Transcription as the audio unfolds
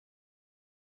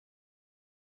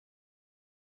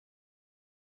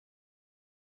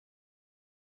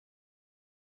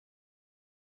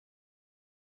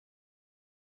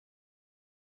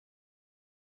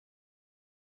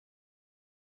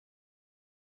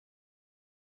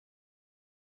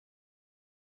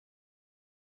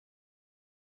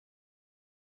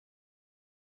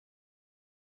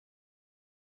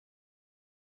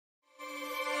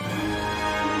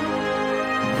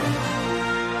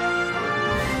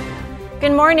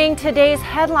Good morning. Today's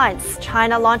headlines.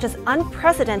 China launches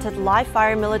unprecedented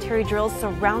live-fire military drills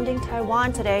surrounding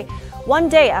Taiwan today, one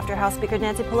day after House Speaker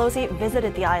Nancy Pelosi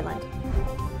visited the island.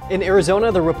 In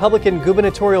Arizona, the Republican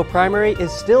gubernatorial primary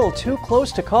is still too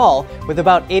close to call, with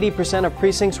about 80% of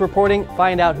precincts reporting.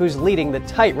 Find out who's leading the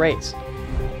tight race.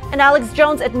 And Alex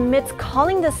Jones admits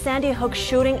calling the Sandy Hook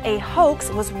shooting a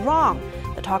hoax was wrong.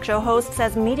 The talk show host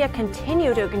says media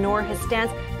continue to ignore his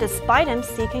stance despite him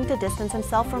seeking to distance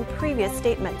himself from previous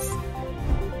statements.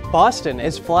 Boston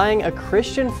is flying a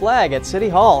Christian flag at City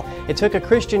Hall. It took a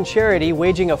Christian charity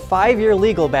waging a 5-year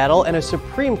legal battle and a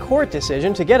Supreme Court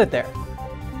decision to get it there.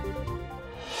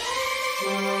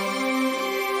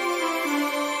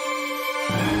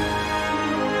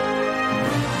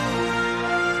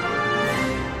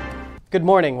 Good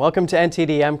morning. Welcome to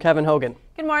NTD. I'm Kevin Hogan.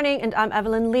 Good morning, and I'm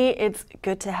Evelyn Lee. It's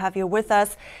good to have you with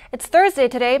us. It's Thursday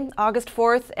today, August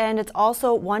 4th, and it's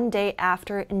also one day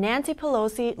after Nancy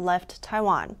Pelosi left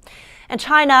Taiwan. And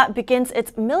China begins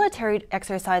its military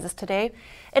exercises today.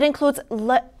 It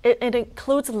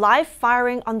includes live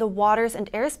firing on the waters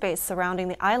and airspace surrounding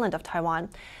the island of Taiwan.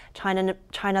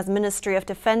 China's Ministry of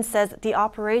Defense says the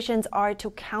operations are to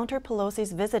counter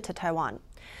Pelosi's visit to Taiwan.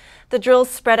 The drills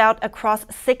spread out across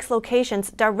 6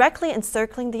 locations directly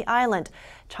encircling the island.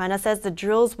 China says the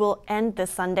drills will end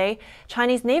this Sunday.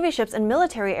 Chinese Navy ships and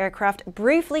military aircraft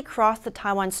briefly crossed the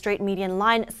Taiwan Strait median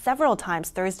line several times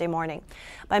Thursday morning.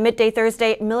 By midday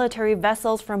Thursday, military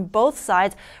vessels from both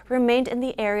sides remained in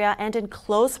the area and in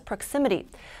close proximity.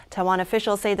 Taiwan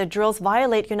officials say the drills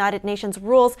violate United Nations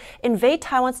rules, invade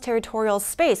Taiwan's territorial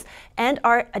space, and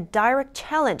are a direct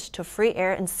challenge to free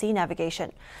air and sea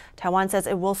navigation. Taiwan says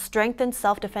it will strengthen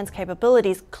self-defense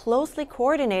capabilities, closely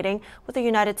coordinating with the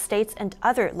United States and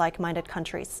other like-minded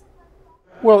countries.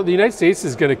 Well, the United States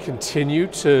is going to continue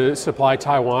to supply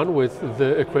Taiwan with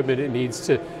the equipment it needs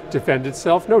to defend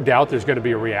itself. No doubt there's going to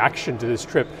be a reaction to this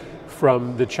trip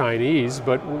from the Chinese,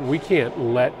 but we can't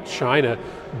let China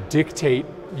dictate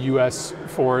U.S.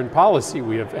 foreign policy.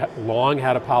 We have long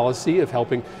had a policy of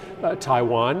helping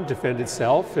Taiwan defend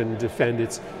itself and defend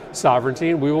its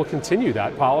sovereignty, and we will continue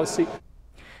that policy.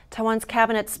 Taiwan's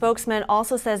cabinet spokesman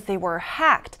also says they were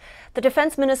hacked. The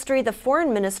Defense Ministry, the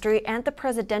Foreign Ministry, and the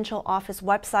Presidential Office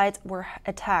websites were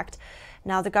attacked.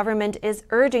 Now the government is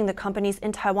urging the companies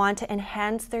in Taiwan to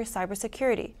enhance their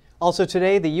cybersecurity. Also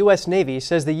today, the U.S. Navy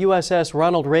says the USS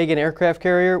Ronald Reagan aircraft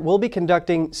carrier will be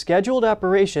conducting scheduled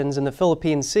operations in the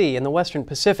Philippine Sea in the Western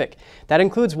Pacific. That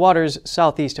includes waters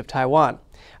southeast of Taiwan.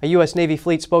 A U.S. Navy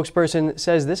fleet spokesperson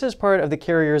says this is part of the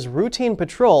carrier's routine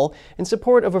patrol in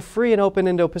support of a free and open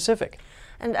Indo-Pacific.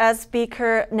 And as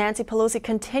Speaker Nancy Pelosi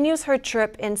continues her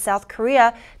trip in South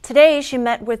Korea, today she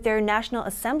met with their National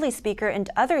Assembly Speaker and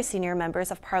other senior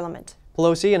members of Parliament.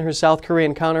 Pelosi and her South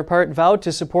Korean counterpart vowed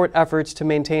to support efforts to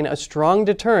maintain a strong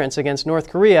deterrence against North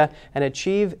Korea and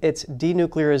achieve its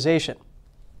denuclearization.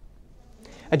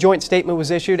 A joint statement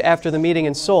was issued after the meeting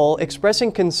in Seoul,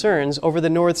 expressing concerns over the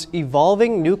North's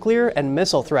evolving nuclear and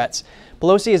missile threats.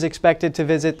 Pelosi is expected to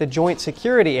visit the joint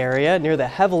security area near the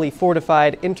heavily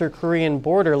fortified inter-Korean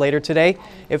border later today.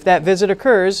 If that visit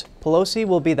occurs, Pelosi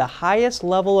will be the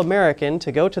highest-level American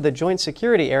to go to the joint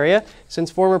security area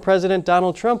since former President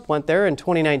Donald Trump went there in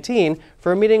 2019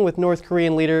 for a meeting with North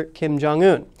Korean leader Kim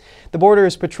Jong-un. The border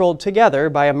is patrolled together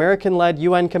by American-led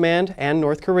UN Command and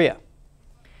North Korea.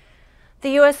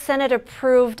 The U.S. Senate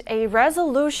approved a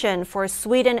resolution for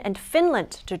Sweden and Finland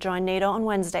to join NATO on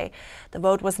Wednesday. The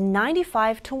vote was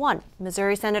 95-1.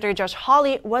 Missouri Senator Josh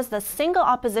Hawley was the single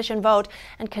opposition vote,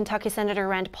 and Kentucky Senator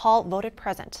Rand Paul voted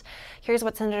present. Here's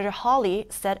what Senator Hawley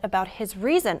said about his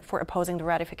reason for opposing the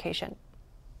ratification.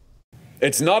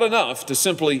 It's not enough to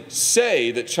simply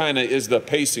say that China is the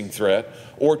pacing threat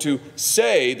or to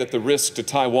say that the risk to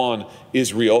Taiwan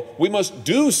is real. We must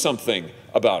do something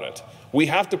about it. We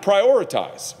have to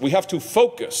prioritize, we have to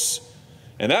focus,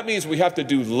 and that means we have to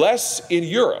do less in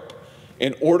Europe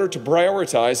in order to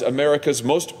prioritize America's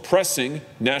most pressing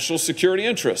national security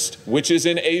interest, which is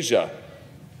in Asia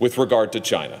with regard to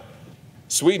China.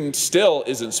 Sweden still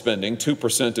isn't spending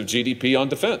 2% of GDP on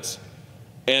defense,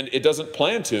 and it doesn't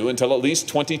plan to until at least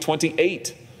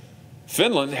 2028.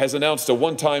 Finland has announced a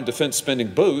one-time defense spending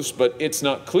boost, but it's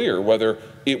not clear whether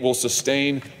it will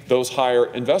sustain those higher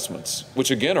investments,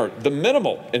 which again are the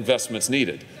minimal investments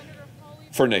needed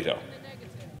for NATO.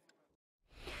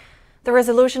 The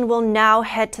resolution will now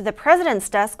head to the president's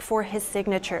desk for his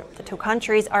signature. The two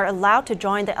countries are allowed to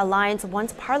join the alliance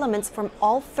once parliaments from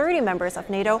all 30 members of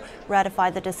NATO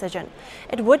ratify the decision.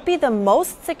 It would be the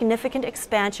most significant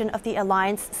expansion of the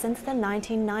alliance since the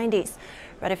 1990s.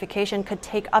 Ratification could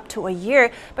take up to a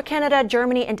year, but Canada,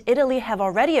 Germany, and Italy have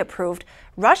already approved.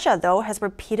 Russia, though, has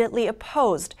repeatedly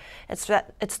opposed.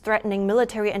 It's threatening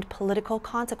military and political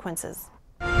consequences.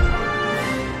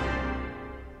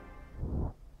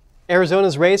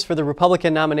 Arizona's race for the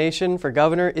Republican nomination for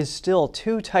governor is still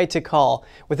too tight to call.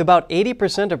 With about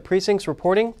 80% of precincts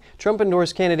reporting,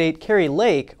 Trump-endorsed candidate Kari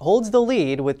Lake holds the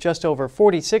lead with just over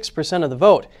 46% of the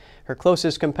vote. Her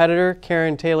closest competitor,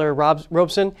 Karen Taylor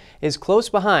Robson, is close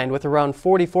behind with around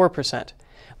 44%.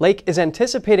 Lake is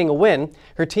anticipating a win.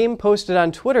 Her team posted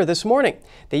on Twitter this morning.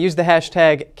 They used the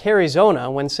hashtag Carizona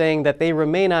when saying that they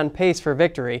remain on pace for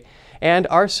victory and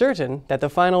are certain that the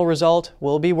final result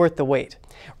will be worth the wait.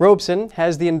 Robeson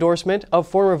has the endorsement of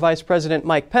former Vice President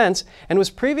Mike Pence and was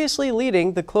previously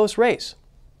leading the close race.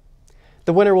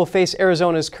 The winner will face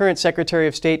Arizona's current Secretary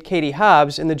of State Katie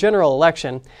Hobbs in the general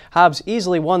election. Hobbs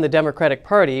easily won the Democratic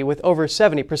Party with over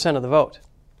 70% of the vote.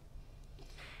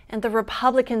 And the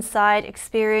Republican side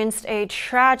experienced a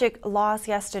tragic loss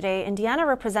yesterday. Indiana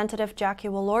Representative Jackie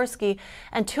Walorski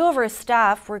and 2 of her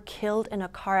staff were killed in a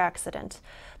car accident.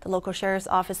 The local sheriff's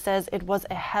office says it was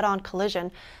a head-on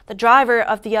collision. The driver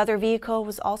of the other vehicle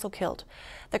was also killed.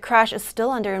 The crash is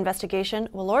still under investigation.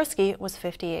 Walorski was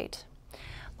 58.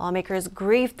 Lawmakers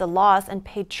grieved the loss and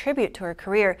paid tribute to her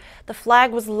career. The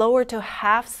flag was lowered to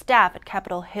half staff at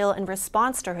Capitol Hill in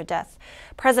response to her death.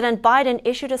 President Biden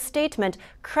issued a statement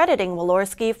crediting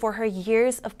Walorski for her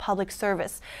years of public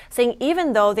service, saying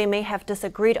even though they may have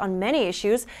disagreed on many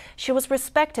issues, she was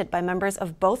respected by members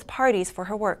of both parties for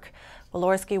her work.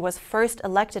 Walorski was first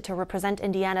elected to represent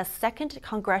Indiana's 2nd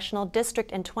Congressional District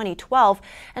in 2012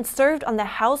 and served on the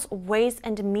House Ways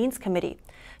and Means Committee.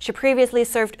 She previously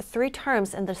served 3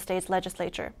 terms in the state's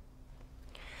legislature.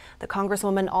 The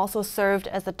Congresswoman also served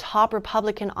as the top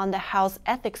Republican on the House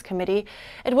Ethics Committee.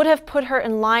 It would have put her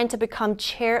in line to become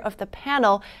chair of the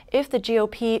panel if the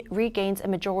GOP regains a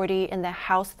majority in the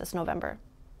House this November.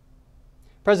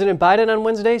 President Biden on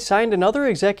Wednesday signed another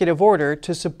executive order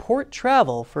to support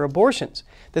travel for abortions.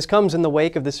 This comes in the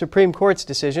wake of the Supreme Court's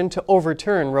decision to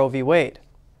overturn Roe v. Wade.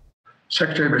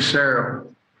 Secretary Becerra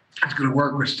is going to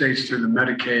work with states through the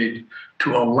Medicaid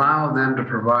to allow them to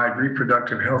provide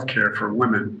reproductive health care for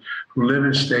women who live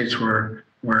in states where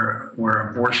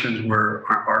abortions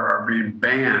are being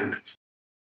banned.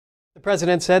 The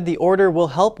president said the order will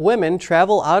help women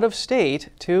travel out of state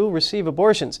to receive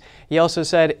abortions. He also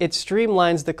said it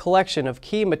streamlines the collection of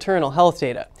key maternal health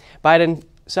data. Biden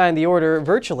signed the order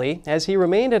virtually as he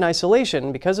remained in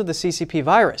isolation because of the CCP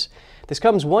virus. This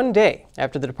comes one day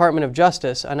after the Department of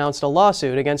Justice announced a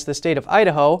lawsuit against the state of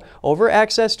Idaho over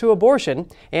access to abortion,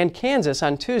 and Kansas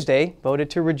on Tuesday voted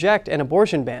to reject an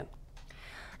abortion ban.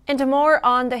 And more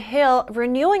on the Hill,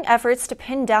 renewing efforts to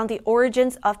pin down the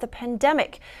origins of the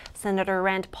pandemic. Senator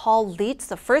Rand Paul leads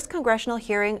the first congressional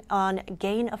hearing on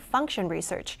gain-of-function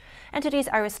research. NTD's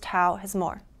Iris Tao has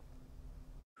more.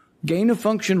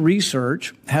 Gain-of-function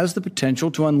research has the potential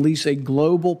to unleash a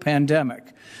global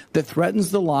pandemic that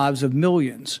threatens the lives of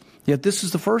millions. Yet this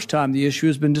is the first time the issue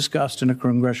has been discussed in a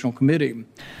congressional committee.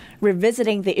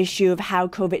 Revisiting the issue of how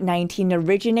COVID-19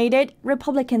 originated,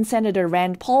 Republican Senator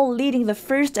Rand Paul leading the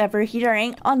first ever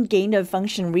hearing on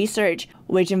gain-of-function research,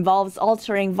 which involves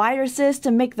altering viruses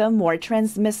to make them more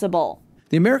transmissible.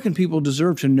 The American people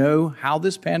deserve to know how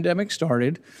this pandemic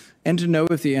started and to know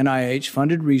if the NIH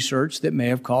funded research that may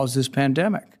have caused this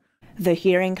pandemic. The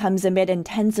hearing comes amid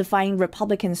intensifying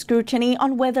Republican scrutiny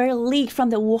on whether a leak from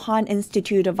the Wuhan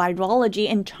Institute of Virology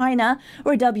in China,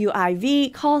 or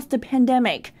WIV, caused the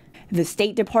pandemic. The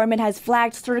State Department has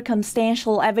flagged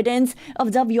circumstantial evidence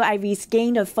of WIV's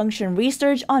gain-of-function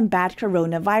research on bad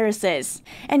coronaviruses.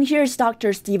 And here's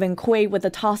Dr. Stephen Quaid with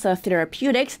Atasa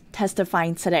Therapeutics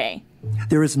testifying today.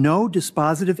 There is no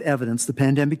dispositive evidence the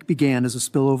pandemic began as a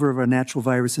spillover of a natural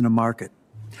virus in a market.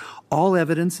 All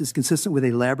evidence is consistent with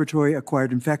a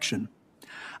laboratory-acquired infection.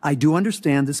 I do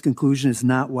understand this conclusion is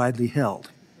not widely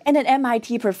held. And an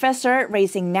MIT professor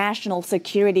raising national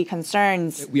security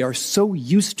concerns. We are so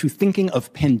used to thinking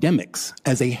of pandemics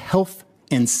as a health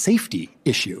and safety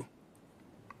issue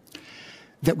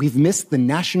that we've missed the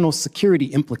national security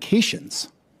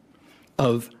implications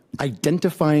of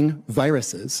identifying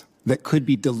viruses that could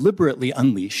be deliberately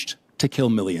unleashed to kill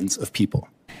millions of people.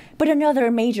 But another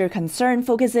major concern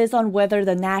focuses on whether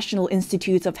the National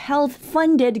Institutes of Health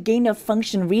funded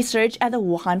gain-of-function research at the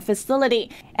Wuhan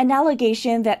facility, an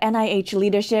allegation that NIH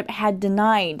leadership had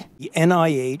denied. The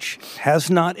NIH has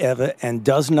not ever and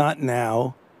does not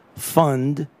now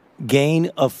fund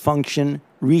gain-of-function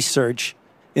research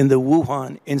in the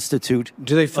Wuhan Institute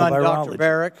Do they of fund Virology. Dr.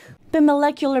 Barrick? The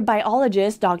molecular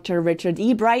biologist Dr. Richard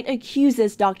E. Bright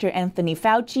accuses Dr. Anthony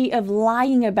Fauci of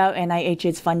lying about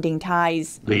NIH's funding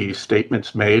ties. The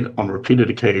statements made on repeated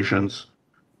occasions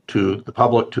to the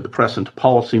public, to the press, and to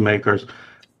policymakers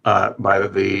by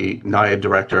the NIAID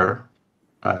director,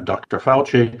 Dr.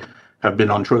 Fauci, have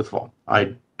been untruthful.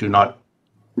 I do not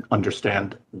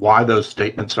understand why those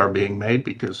statements are being made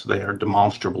because they are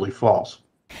demonstrably false.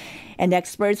 And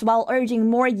experts, while urging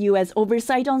more U.S.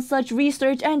 oversight on such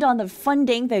research and on the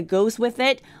funding that goes with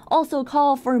it, also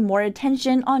call for more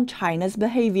attention on China's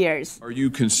behaviors. Are you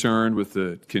concerned with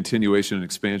the continuation and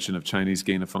expansion of Chinese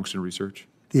gain-of-function research?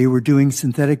 They were doing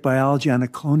synthetic biology on a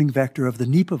cloning vector of the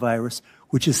Nipah virus,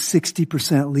 which is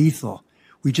 60% lethal.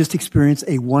 We just experienced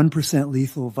a 1%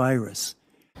 lethal virus.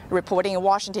 Reporting in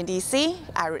Washington, D.C.,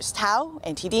 Iris Tao,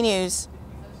 NTD News.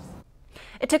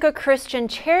 It took a Christian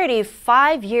charity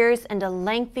 5 years and a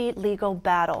lengthy legal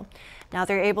battle. Now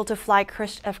they're able to fly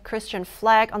a Christian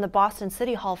flag on the Boston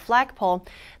City Hall flagpole.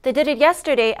 They did it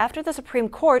yesterday after the Supreme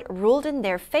Court ruled in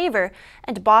their favor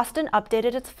and Boston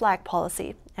updated its flag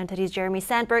policy. NTD's Jeremy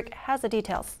Sandberg has the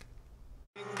details.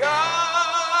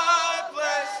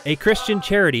 A Christian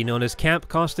charity known as Camp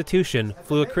Constitution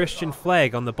flew a Christian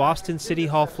flag on the Boston City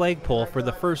Hall flagpole for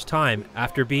the first time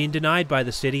after being denied by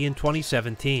the city in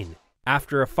 2017.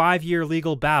 After a 5-year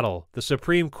legal battle, the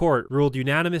Supreme Court ruled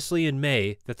unanimously in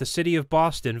May that the city of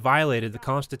Boston violated the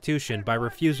Constitution by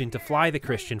refusing to fly the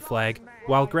Christian flag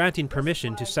while granting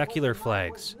permission to secular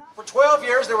flags. For 12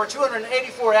 years, there were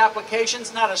 284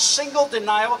 applications, not a single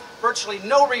denial, virtually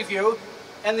no review.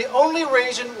 And the only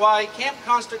reason why Camp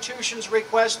Constitution's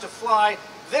request to fly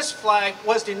this flag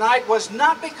was denied was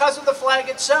not because of the flag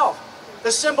itself.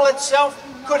 The symbol itself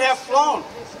could have flown.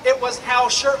 It was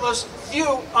Hal's shirtless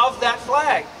view of that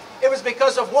flag. It was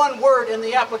because of one word in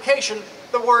the application,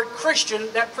 the word Christian,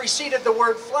 that preceded the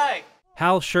word flag.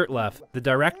 Hal Shurtleff, the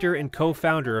director and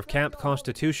co-founder of Camp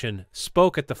Constitution,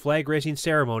 spoke at the flag-raising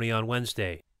ceremony on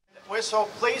Wednesday. We're so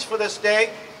pleased for this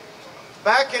day.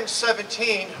 Back in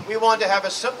 2017, we wanted to have a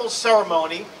simple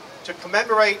ceremony to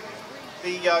commemorate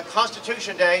the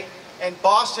Constitution Day and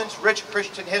Boston's rich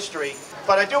Christian history.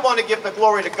 But I do want to give the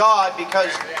glory to God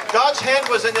because God's hand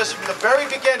was in this from the very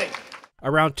beginning.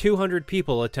 Around 200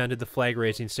 people attended the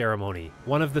flag-raising ceremony.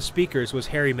 One of the speakers was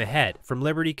Harry Mahet from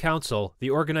Liberty Counsel, the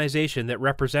organization that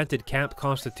represented Camp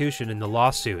Constitution in the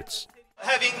lawsuits.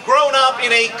 Having grown up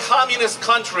in a communist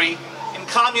country, in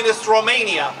communist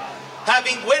Romania,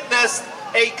 having witnessed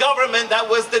a government that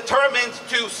was determined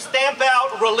to stamp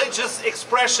out religious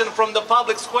expression from the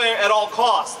public square at all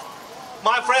costs,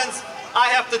 my friends, I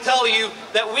have to tell you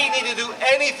that we need to do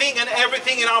anything and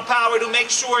everything in our power to make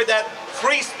sure that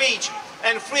free speech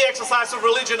and free exercise of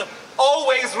religion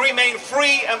always remain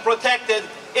free and protected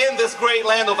in this great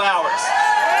land of ours.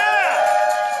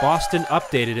 Boston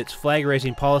updated its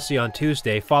flag-raising policy on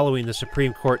Tuesday following the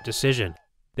Supreme Court decision.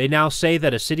 They now say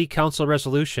that a city council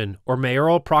resolution or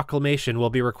mayoral proclamation will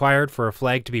be required for a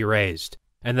flag to be raised,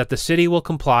 and that the city will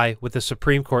comply with the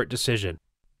Supreme Court decision.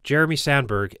 Jeremy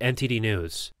Sandberg, NTD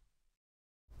News.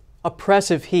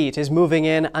 Oppressive heat is moving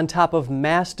in on top of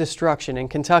mass destruction in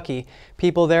Kentucky.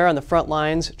 People there on the front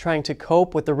lines trying to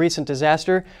cope with the recent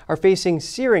disaster are facing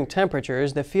searing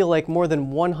temperatures that feel like more than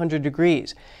 100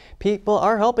 degrees. People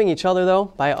are helping each other,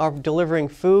 though, by delivering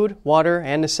food, water,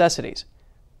 and necessities.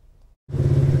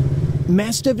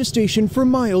 Mass devastation for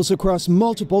miles across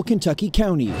multiple Kentucky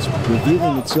counties,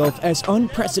 revealing itself as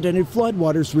unprecedented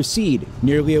floodwaters recede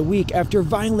nearly a week after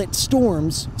violent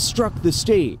storms struck the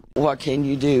state. What can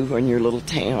you do when your little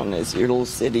town is, your little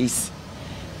city's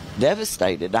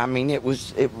devastated? I mean, it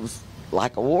was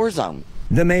like a war zone.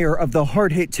 The mayor of the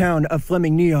hard-hit town of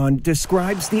Fleming Neon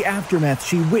describes the aftermath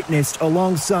she witnessed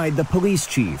alongside the police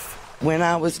chief. When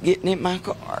I was getting in my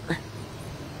car,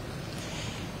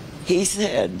 he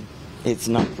said, "It's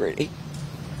not pretty.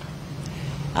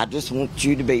 I just want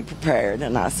you to be prepared."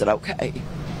 And I said, okay.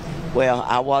 Well,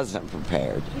 I wasn't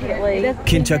prepared.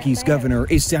 Kentucky's governor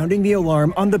is sounding the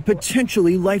alarm on the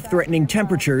potentially life-threatening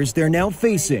temperatures they're now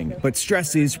facing, but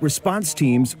stresses response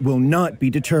teams will not be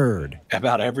deterred.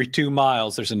 About every 2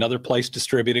 miles, there's another place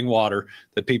distributing water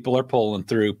that people are pulling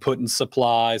through, putting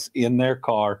supplies in their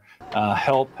car.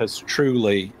 Help has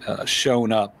truly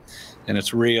shown up, and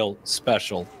it's real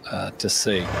special to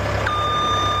see.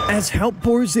 As help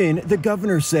pours in, the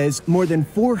governor says more than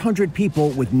 400 people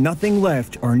with nothing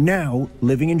left are now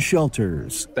living in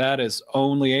shelters. That is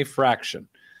only a fraction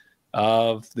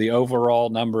of the overall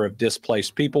number of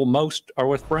displaced people. Most are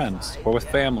with friends or with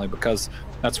family because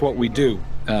that's what we do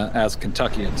as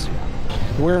Kentuckians.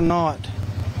 We're not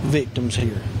victims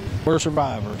here. We're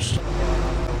survivors.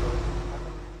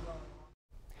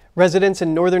 Residents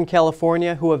in Northern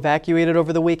California who evacuated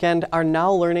over the weekend are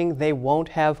now learning they won't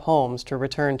have homes to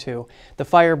return to. The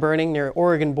fire burning near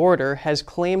Oregon border has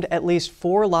claimed at least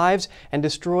 4 lives and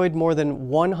destroyed more than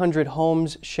 100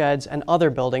 homes, sheds, and other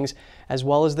buildings, as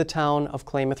well as the town of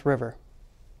Klamath River.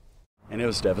 And it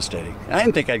was devastating. I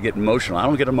didn't think I'd get emotional. I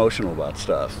don't get emotional about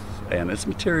stuff, and it's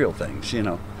material things, you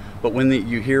know. But when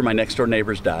you hear my next door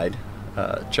neighbors died,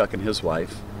 Chuck and his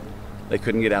wife, they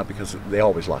couldn't get out because they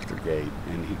always locked their gate,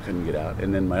 and he couldn't get out.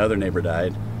 And then my other neighbor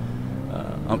died,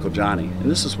 Uncle Johnny, and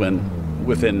this is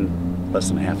within less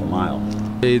than half a mile.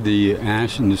 The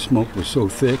ash and the smoke was so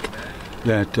thick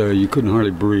that you couldn't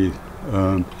hardly breathe.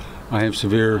 I have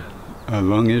severe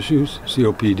lung issues,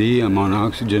 COPD. I'm on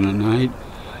oxygen at night,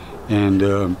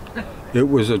 and it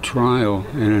was a trial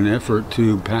and an effort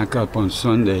to pack up on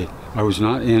Sunday. I was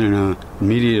not in an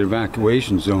immediate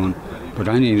evacuation zone, but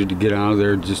I needed to get out of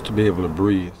there just to be able to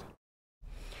breathe.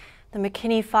 The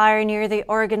McKinney fire near the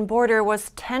Oregon border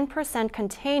was 10%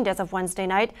 contained as of Wednesday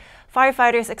night.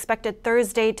 Firefighters expected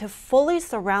Thursday to fully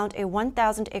surround a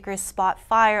 1,000-acre spot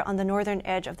fire on the northern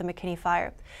edge of the McKinney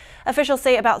fire. Officials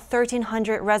say about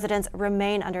 1,300 residents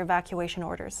remain under evacuation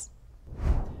orders.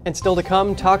 And still to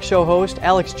come, talk show host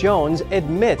Alex Jones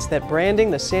admits that branding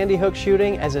the Sandy Hook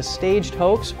shooting as a staged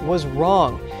hoax was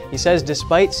wrong. He says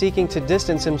despite seeking to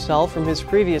distance himself from his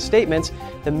previous statements,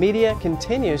 the media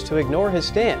continues to ignore his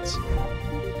stance.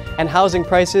 And housing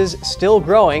prices still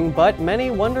growing, but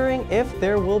many wondering if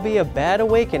there will be a bad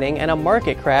awakening and a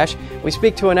market crash. We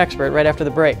speak to an expert right after the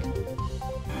break.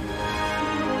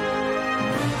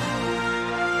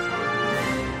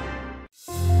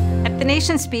 The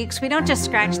Nation Speaks, we don't just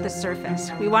scratch the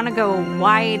surface. We want to go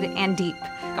wide and deep.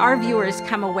 Our viewers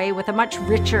come away with a much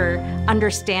richer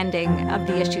understanding of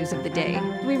the issues of the day.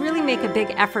 We really make a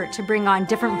big effort to bring on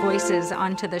different voices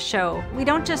onto the show. We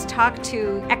don't just talk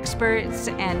to experts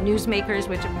and newsmakers,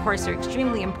 which of course are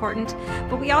extremely important,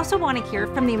 but we also want to hear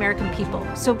from the American people.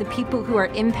 So the people who are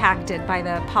impacted by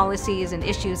the policies and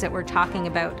issues that we're talking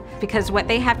about, because what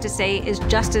they have to say is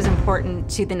just as important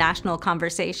to the national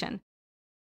conversation.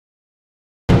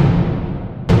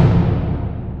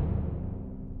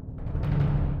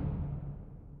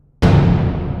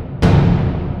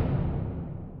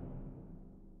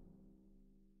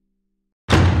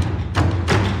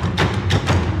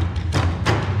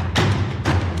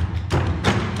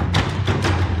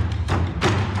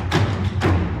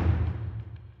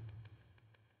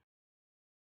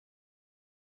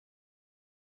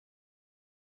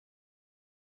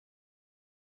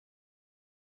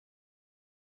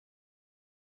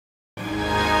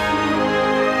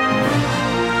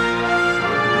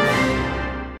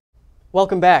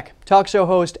 Welcome back. Talk show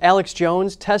host Alex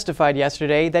Jones testified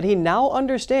yesterday that he now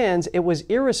understands it was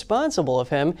irresponsible of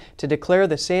him to declare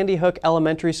the Sandy Hook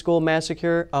Elementary School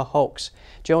massacre a hoax.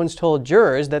 Jones told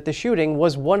jurors that the shooting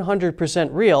was 100%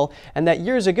 real and that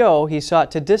years ago he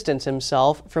sought to distance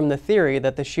himself from the theory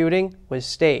that the shooting was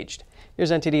staged.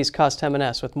 Here's NTD's Cost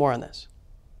Jimenez with more on this.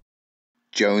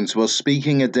 Jones was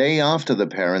speaking a day after the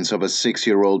parents of a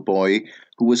 6-year-old boy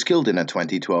who was killed in a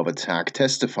 2012 attack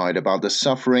testified about the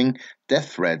suffering,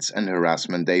 death threats, and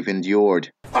harassment they've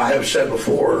endured. I have said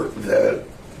before that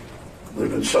there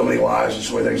have been so many lies and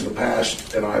so many things in the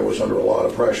past, and I was under a lot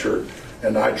of pressure.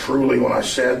 And I truly, when I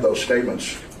said those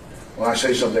statements, when I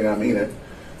say something, I mean it,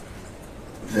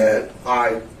 that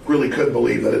I really could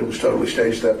believe that it was totally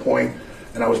staged at that point.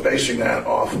 And I was basing that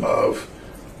off of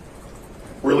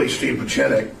really Steve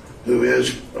Puchenik, who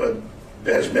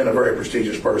has been a very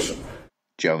prestigious person.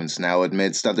 Jones now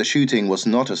admits that the shooting was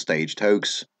not a staged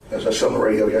hoax. As I said on the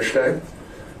radio yesterday,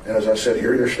 and as I said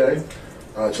here yesterday,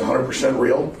 it's 100%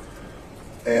 real.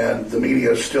 And the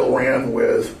media still ran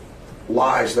with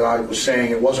lies that I was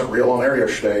saying it wasn't real on air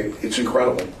yesterday. It's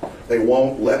incredible. They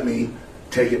won't let me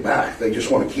take it back. They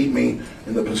just want to keep me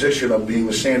in the position of being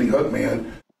the Sandy Hook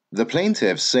man. The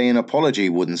plaintiffs say an apology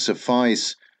wouldn't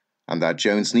suffice, and that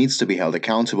Jones needs to be held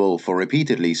accountable for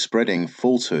repeatedly spreading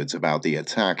falsehoods about the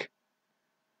attack.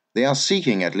 They are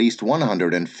seeking at least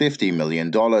 $150 million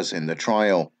in the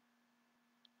trial.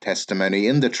 Testimony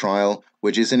in the trial,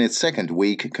 which is in its second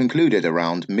week, concluded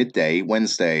around midday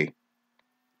Wednesday.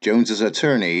 Jones's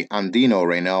attorney, Andino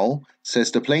Reynal,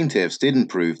 says the plaintiffs didn't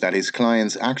prove that his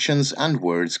client's actions and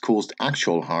words caused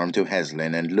actual harm to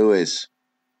Heslin and Lewis.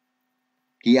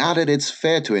 He added it's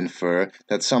fair to infer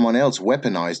that someone else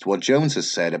weaponized what Jones has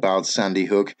said about Sandy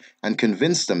Hook and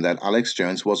convinced them that Alex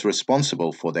Jones was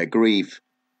responsible for their grief.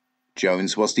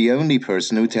 Jones was the only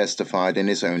person who testified in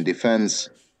his own defense.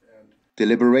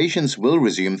 Deliberations will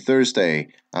resume Thursday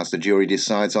as the jury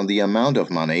decides on the amount of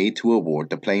money to award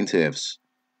the plaintiffs.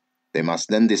 They must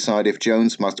then decide if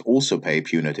Jones must also pay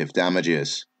punitive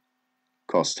damages.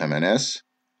 Cost Jimenez,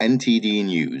 NTD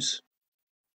News.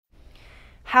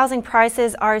 Housing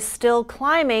prices are still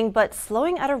climbing, but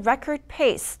slowing at a record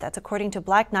pace. That's according to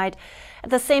Black Knight. At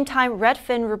the same time,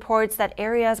 Redfin reports that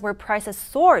areas where prices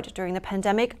soared during the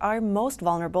pandemic are most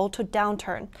vulnerable to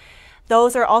downturn.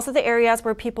 Those are also the areas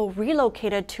where people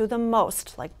relocated to the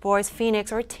most, like Boise,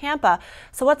 Phoenix, or Tampa.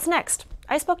 So what's next?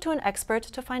 I spoke to an expert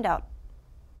to find out.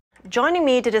 Joining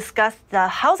me to discuss the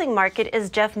housing market is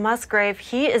Jeff Musgrave.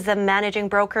 He is the managing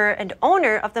broker and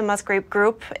owner of the Musgrave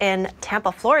Group in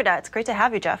Tampa, Florida. It's great to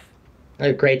have you, Jeff.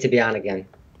 Great to be on again.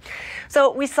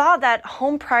 So we saw that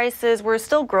home prices were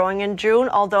still growing in June,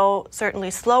 although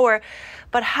certainly slower.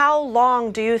 But how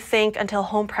long do you think until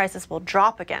home prices will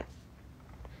drop again?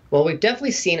 Well, we've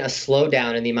definitely seen a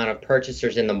slowdown in the amount of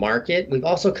purchasers in the market. We've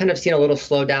also kind of seen a little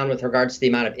slowdown with regards to the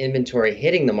amount of inventory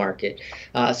hitting the market.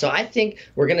 So I think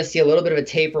we're going to see a little bit of a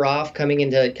taper off coming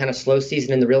into kind of slow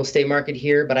season in the real estate market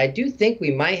here. But I do think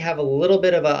we might have a little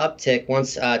bit of an uptick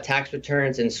once tax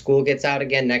returns and school gets out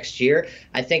again next year.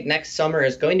 I think next summer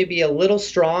is going to be a little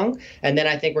strong. And then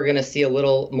I think we're going to see a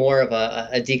little more of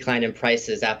a decline in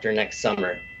prices after next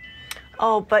summer.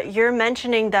 Oh, but you're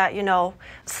mentioning that,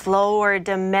 slower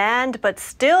demand, but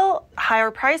still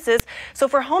higher prices. So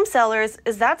for home sellers,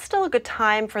 is that still a good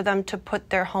time for them to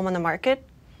put their home on the market?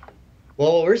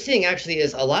 Well, what we're seeing actually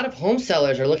is a lot of home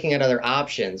sellers are looking at other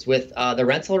options with the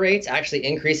rental rates actually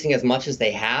increasing as much as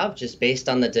they have just based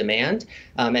on the demand.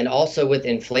 And also with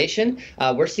inflation,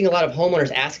 we're seeing a lot of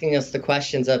homeowners asking us the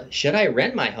questions of, should I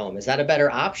rent my home? Is that a better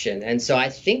option? And so I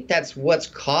think that's what's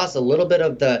caused a little bit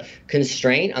of the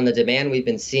constraint on the demand we've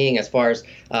been seeing as far as,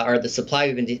 or the supply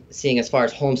we've been seeing as far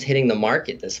as homes hitting the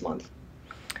market this month.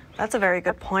 That's a very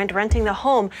good point, renting the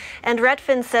home. And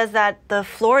Redfin says that the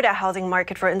Florida housing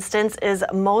market, for instance, is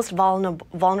most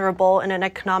vulnerable in an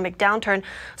economic downturn.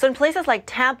 So in places like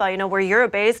Tampa, where you're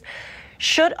based,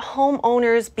 should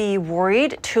homeowners be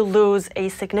worried to lose a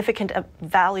significant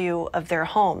value of their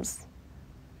homes?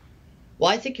 Well,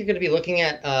 I think you're going to be looking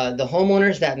at the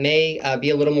homeowners that may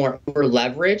be a little more over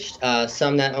leveraged.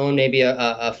 Some that own maybe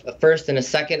a first and a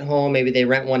second home, maybe they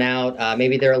rent one out.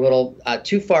 Maybe they're a little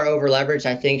too far over leveraged.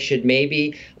 I think should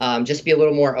maybe just be a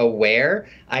little more aware.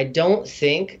 I don't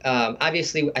think,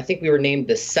 obviously, I think we were named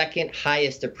the second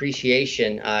highest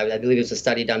appreciation. I believe it was a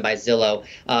study done by Zillow,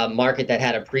 market that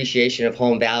had appreciation of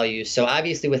home values. So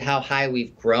obviously with how high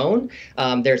we've grown,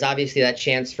 there's obviously that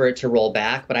chance for it to roll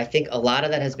back. But I think a lot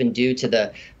of that has been due to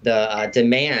the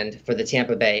demand for the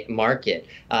Tampa Bay market.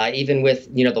 Even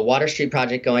with, the Water Street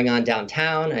project going on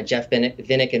downtown, Jeff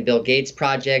Vinnick and Bill Gates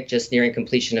project just nearing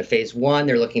completion of phase 1.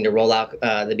 They're looking to roll out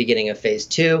the beginning of phase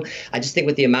 2. I just think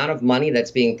with the amount of money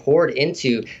that's being poured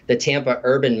into the Tampa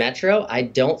urban metro, I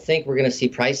don't think we're going to see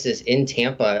prices in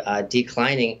Tampa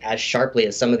declining as sharply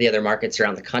as some of the other markets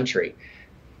around the country.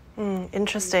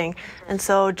 Interesting. And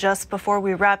so just before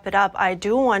we wrap it up, I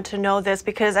do want to know this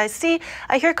because I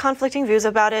hear conflicting views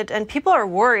about it and people are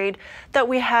worried that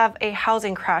we have a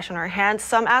housing crash on our hands.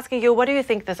 So I'm asking you, what do you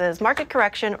think this is? Market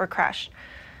correction or crash?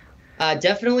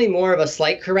 Definitely more of a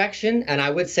slight correction, and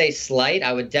I would say slight.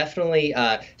 I would definitely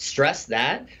stress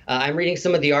that. I'm reading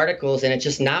some of the articles, and it's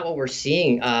just not what we're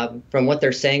seeing from what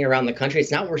they're saying around the country.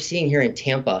 It's not what we're seeing here in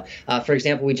Tampa. For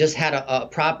example, we just had a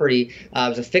property. It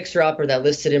was a fixer-upper that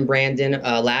listed in Brandon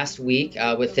last week.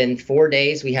 Within 4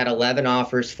 days, we had 11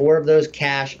 offers, 4 of those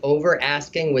cash over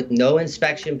asking with no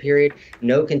inspection period,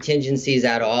 no contingencies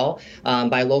at all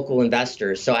by local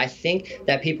investors. So I think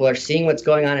that people are seeing what's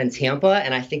going on in Tampa,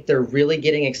 and I think they're really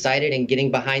getting excited and getting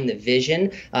behind the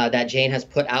vision that Jane has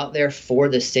put out there for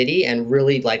the city and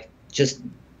really just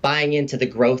buying into the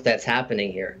growth that's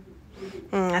happening here.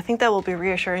 I think that will be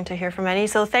reassuring to hear from many.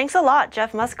 So thanks a lot,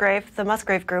 Jeff Musgrave, the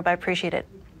Musgrave Group. I appreciate it.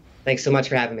 Thanks so much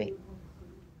for having me.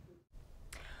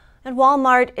 And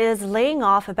Walmart is laying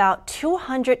off about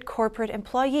 200 corporate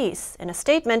employees. In a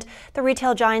statement, the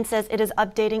retail giant says it is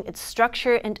updating its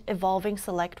structure and evolving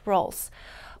select roles.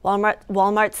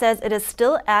 Walmart says it is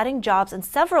still adding jobs in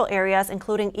several areas,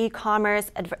 including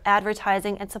e-commerce,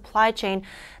 advertising, and supply chain.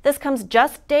 This comes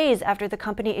just days after the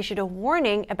company issued a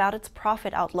warning about its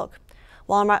profit outlook.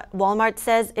 Walmart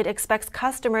says it expects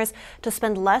customers to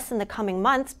spend less in the coming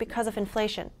months because of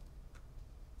inflation.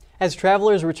 As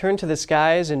travelers return to the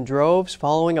skies in droves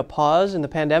following a pause in the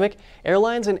pandemic,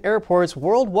 airlines and airports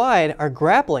worldwide are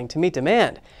grappling to meet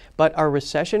demand. But are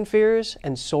recession fears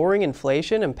and soaring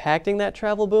inflation impacting that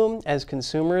travel boom as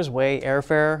consumers weigh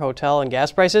airfare, hotel, and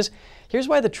gas prices? Here's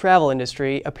why the travel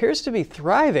industry appears to be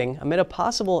thriving amid a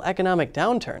possible economic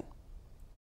downturn.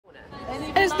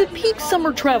 As the peak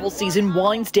summer travel season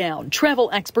winds down, travel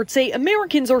experts say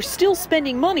Americans are still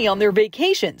spending money on their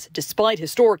vacations, despite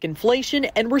historic inflation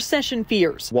and recession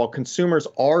fears. While consumers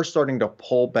are starting to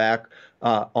pull back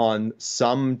on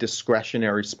some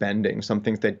discretionary spending, some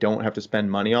things they don't have to spend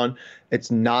money on,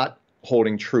 it's not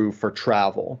holding true for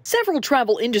travel. Several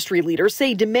travel industry leaders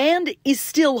say demand is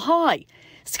still high.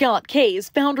 Scott Kays,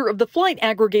 founder of the flight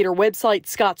aggregator website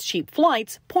Scott's Cheap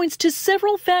Flights, points to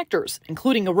several factors,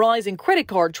 including a rise in credit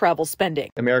card travel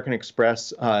spending. American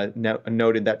Express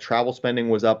noted that travel spending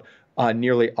was up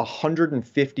nearly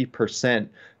 150%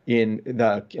 in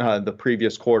the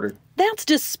previous quarter. That's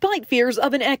despite fears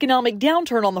of an economic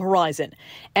downturn on the horizon.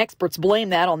 Experts blame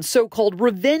that on so-called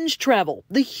revenge travel,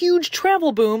 the huge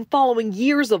travel boom following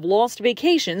years of lost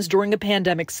vacations during a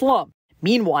pandemic slump.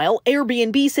 Meanwhile,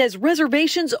 Airbnb says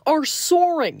reservations are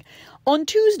soaring. On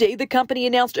Tuesday, the company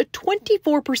announced a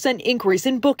 24% increase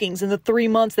in bookings in the 3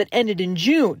 months that ended in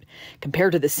June,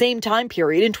 compared to the same time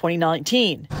period in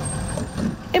 2019.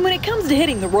 And when it comes to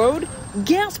hitting the road,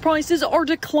 gas prices are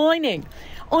declining.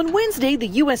 On Wednesday, the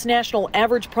U.S. national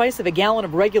average price of a gallon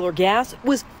of regular gas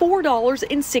was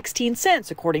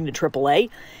 $4.16, according to AAA.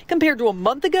 Compared to a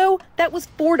month ago, that was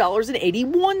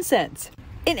 $4.81.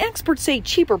 And experts say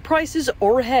cheaper prices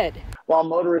are ahead. While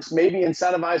motorists may be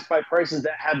incentivized by prices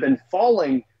that have been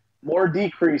falling, more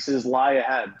decreases lie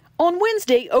ahead. On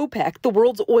Wednesday, OPEC, the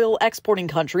world's oil exporting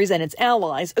countries and its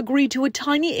allies, agreed to a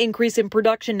tiny increase in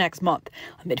production next month,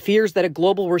 amid fears that a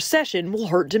global recession will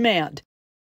hurt demand.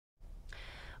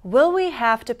 Will we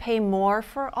have to pay more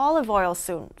for olive oil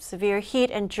soon? Severe heat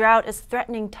and drought is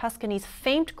threatening Tuscany's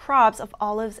famed crops of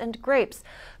olives and grapes.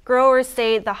 Growers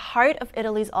say the heart of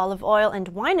Italy's olive oil and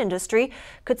wine industry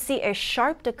could see a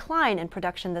sharp decline in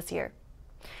production this year.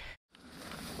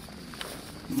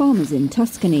 Farmers in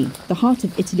Tuscany, the heart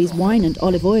of Italy's wine and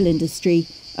olive oil industry,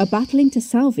 are battling to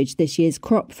salvage this year's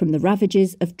crop from the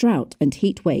ravages of drought and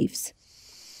heat waves.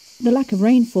 The lack of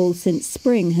rainfall since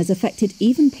spring has affected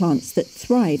even plants that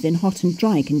thrive in hot and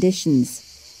dry conditions.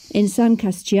 In San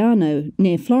Casciano,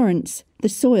 near Florence, the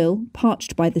soil,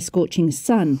 parched by the scorching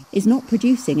sun, is not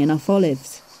producing enough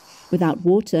olives. Without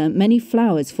water, many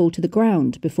flowers fall to the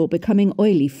ground before becoming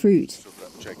oily fruit.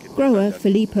 Grower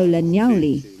Filippo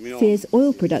Legnauli fears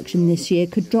oil production this year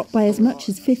could drop by as much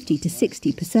as 50 to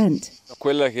 60%.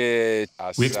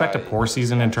 We expect a poor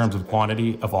season in terms of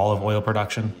quantity of olive oil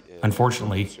production.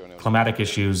 Unfortunately, climatic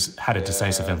issues had a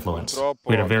decisive influence.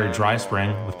 We had a very dry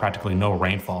spring with practically no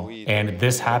rainfall, and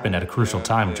this happened at a crucial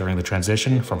time during the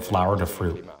transition from flower to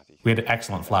fruit. We had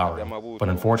excellent flowering, but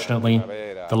unfortunately,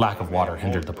 the lack of water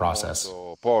hindered the process.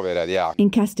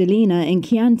 In Castellina in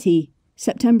Chianti,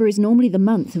 September is normally the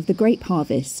month of the grape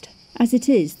harvest, as it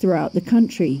is throughout the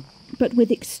country. But with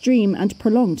extreme and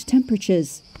prolonged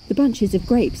temperatures, the bunches of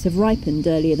grapes have ripened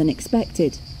earlier than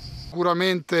expected. We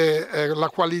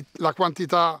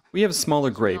have smaller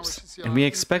grapes, and we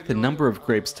expect the number of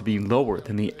grapes to be lower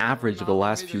than the average of the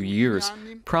last few years,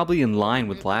 probably in line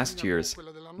with last year's.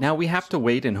 Now we have to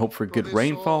wait and hope for good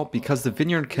rainfall because the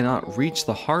vineyard cannot reach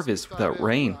the harvest without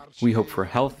rain. We hope for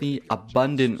healthy,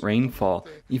 abundant rainfall,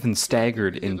 even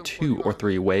staggered in 2 or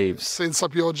 3 waves. A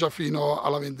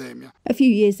few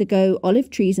years ago, olive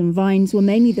trees and vines were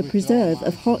mainly the preserve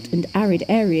of hot and arid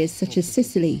areas such as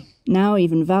Sicily. Now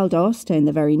even Val d'Aosta in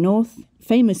the very north,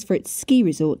 famous for its ski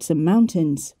resorts and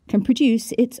mountains, can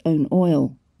produce its own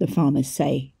oil, the farmers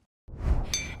say.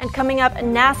 And coming up,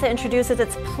 NASA introduces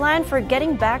its plan for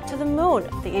getting back to the moon.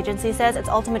 The agency says its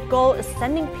ultimate goal is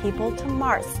sending people to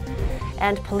Mars.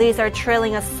 And police are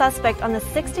trailing a suspect on the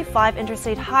 65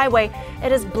 interstate highway.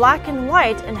 It is black and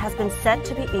white and has been said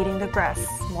to be eating the grass.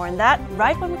 More on that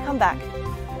right when we come back.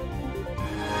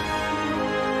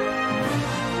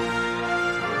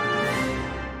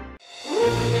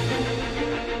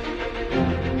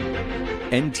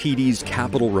 NTD's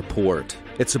Capital Report.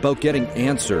 It's about getting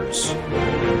answers,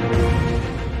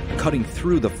 cutting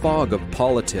through the fog of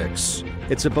politics.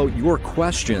 It's about your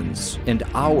questions and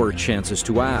our chances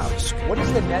to ask. What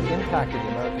is the net impact of the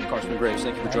American Congressman Graves?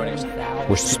 Thank you for joining us.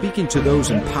 We're speaking to those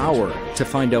in power to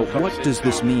find out what does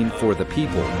this mean for the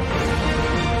people.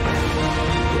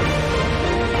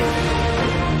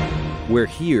 We're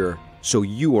here so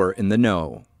you're in the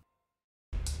know.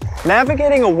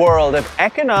 Navigating a world of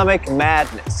economic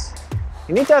madness,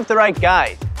 you need to have the right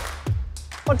guide.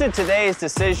 What do today's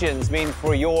decisions mean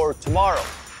for your tomorrow?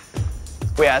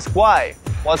 We ask why.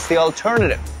 What's the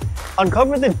alternative?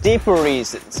 Uncover the deeper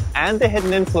reasons and the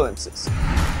hidden influences,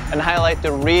 and highlight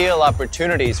the real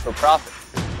opportunities for profit.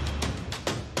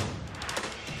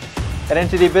 At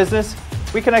NTD Business,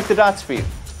 we connect the dots for you.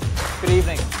 Good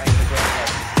evening. Thanks for joining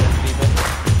us. NTD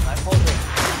Business. I'm Paul Green.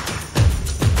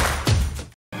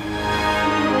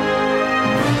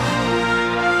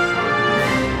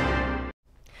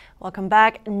 Welcome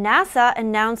back. NASA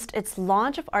announced its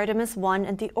launch of Artemis 1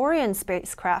 and the Orion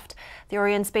spacecraft. The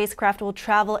Orion spacecraft will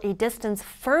travel a distance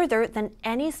further than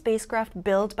any spacecraft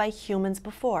built by humans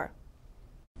before.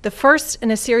 The first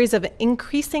in a series of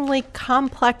increasingly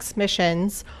complex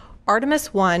missions,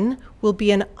 Artemis 1 will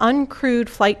be an uncrewed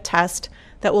flight test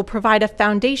that will provide a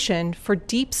foundation for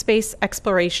deep space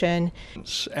exploration.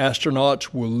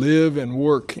 Astronauts will live and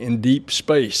work in deep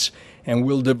space, and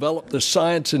we'll develop the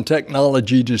science and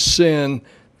technology to send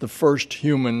the first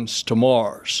humans to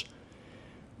Mars.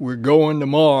 We're going to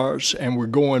Mars, and we're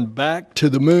going back to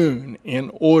the moon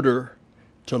in order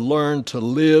to learn to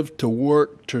live, to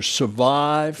work, to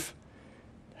survive.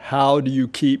 How do you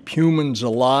keep humans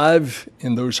alive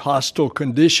in those hostile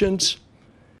conditions?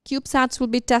 CubeSats will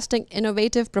be testing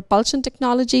innovative propulsion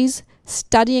technologies,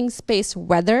 studying space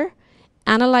weather,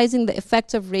 analyzing the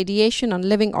effects of radiation on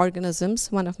living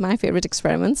organisms, one of my favorite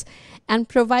experiments, and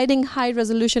providing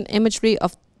high-resolution imagery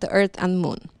of the Earth and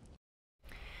Moon.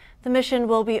 The mission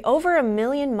will be over 1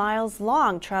 million miles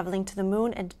long, traveling to the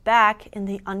moon and back in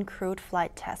the uncrewed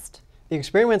flight test. The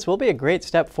experiments will be a great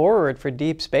step forward for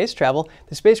deep space travel.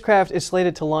 The spacecraft is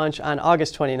slated to launch on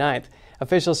August 29th.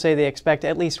 Officials say they expect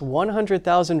at least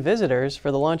 100,000 visitors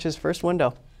for the launch's first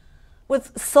window.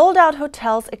 With sold-out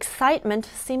hotels, excitement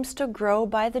seems to grow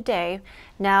by the day.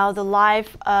 Now,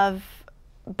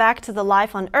 back to the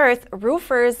life on Earth,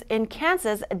 roofers in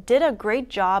Kansas did a great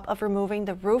job of removing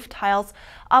the roof tiles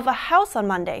of a house on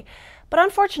Monday. But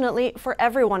unfortunately for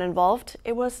everyone involved,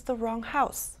 it was the wrong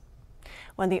house.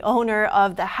 When the owner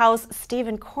of the house,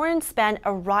 Stephen Cornspan,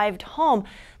 arrived home,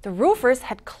 the roofers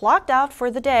had clocked out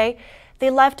for the day. They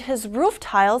left his roof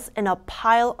tiles in a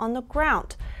pile on the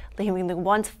ground, leaving the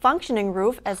once functioning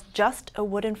roof as just a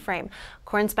wooden frame.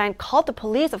 Cornspan called the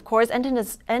police, of course, and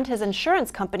his insurance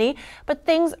company, but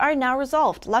things are now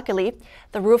resolved. Luckily,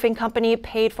 the roofing company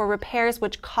paid for repairs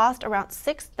which cost around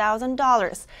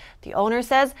 $6,000. The owner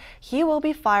says he will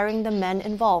be firing the men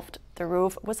involved. The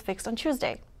roof was fixed on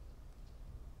Tuesday.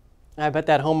 I bet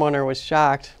that homeowner was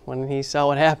shocked when he saw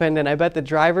what happened, and I bet the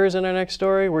drivers in our next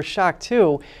story were shocked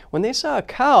too when they saw a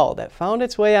cow that found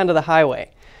its way onto the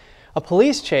highway. A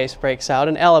police chase breaks out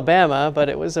in Alabama, but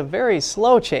it was a very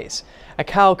slow chase. A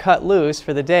cow cut loose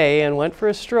for the day and went for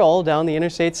a stroll down the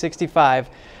Interstate 65.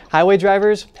 Highway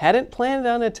drivers hadn't planned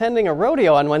on attending a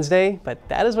rodeo on Wednesday, but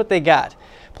that is what they got.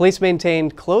 Police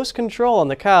maintained close control on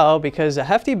the cow because a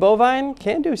hefty bovine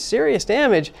can do serious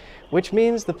damage, which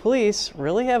means the police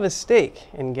really have a stake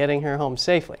in getting her home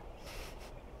safely.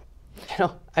 You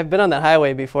know, I've been on that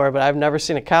highway before, but I've never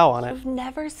seen a cow on it. I've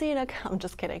never seen a cow. I'm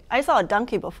just kidding. I saw a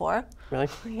donkey before. Really?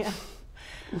 Yeah.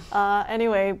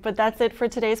 Anyway, but that's it for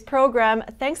today's program.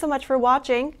 Thanks so much for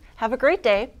watching. Have a great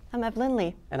day. I'm Evelyn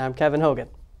Lee. And I'm Kevin Hogan.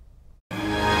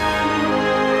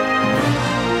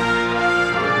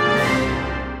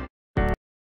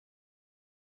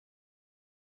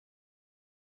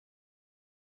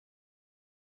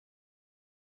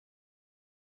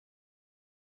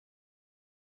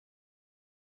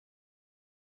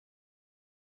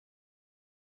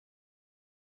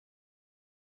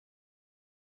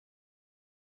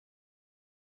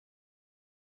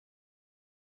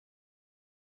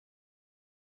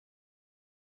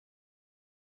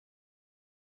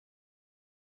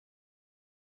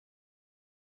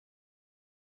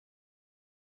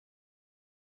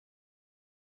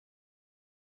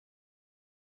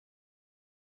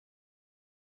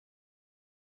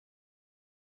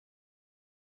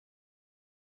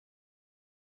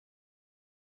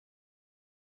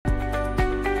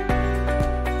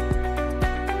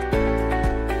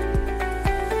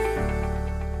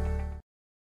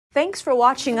 Thanks for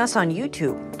watching us on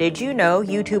YouTube. Did you know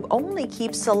YouTube only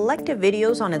keeps selective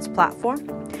videos on its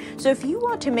platform? So if you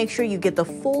want to make sure you get the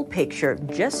full picture,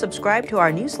 just subscribe to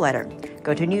our newsletter.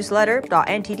 Go to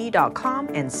newsletter.ntd.com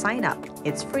and sign up.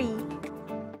 It's free.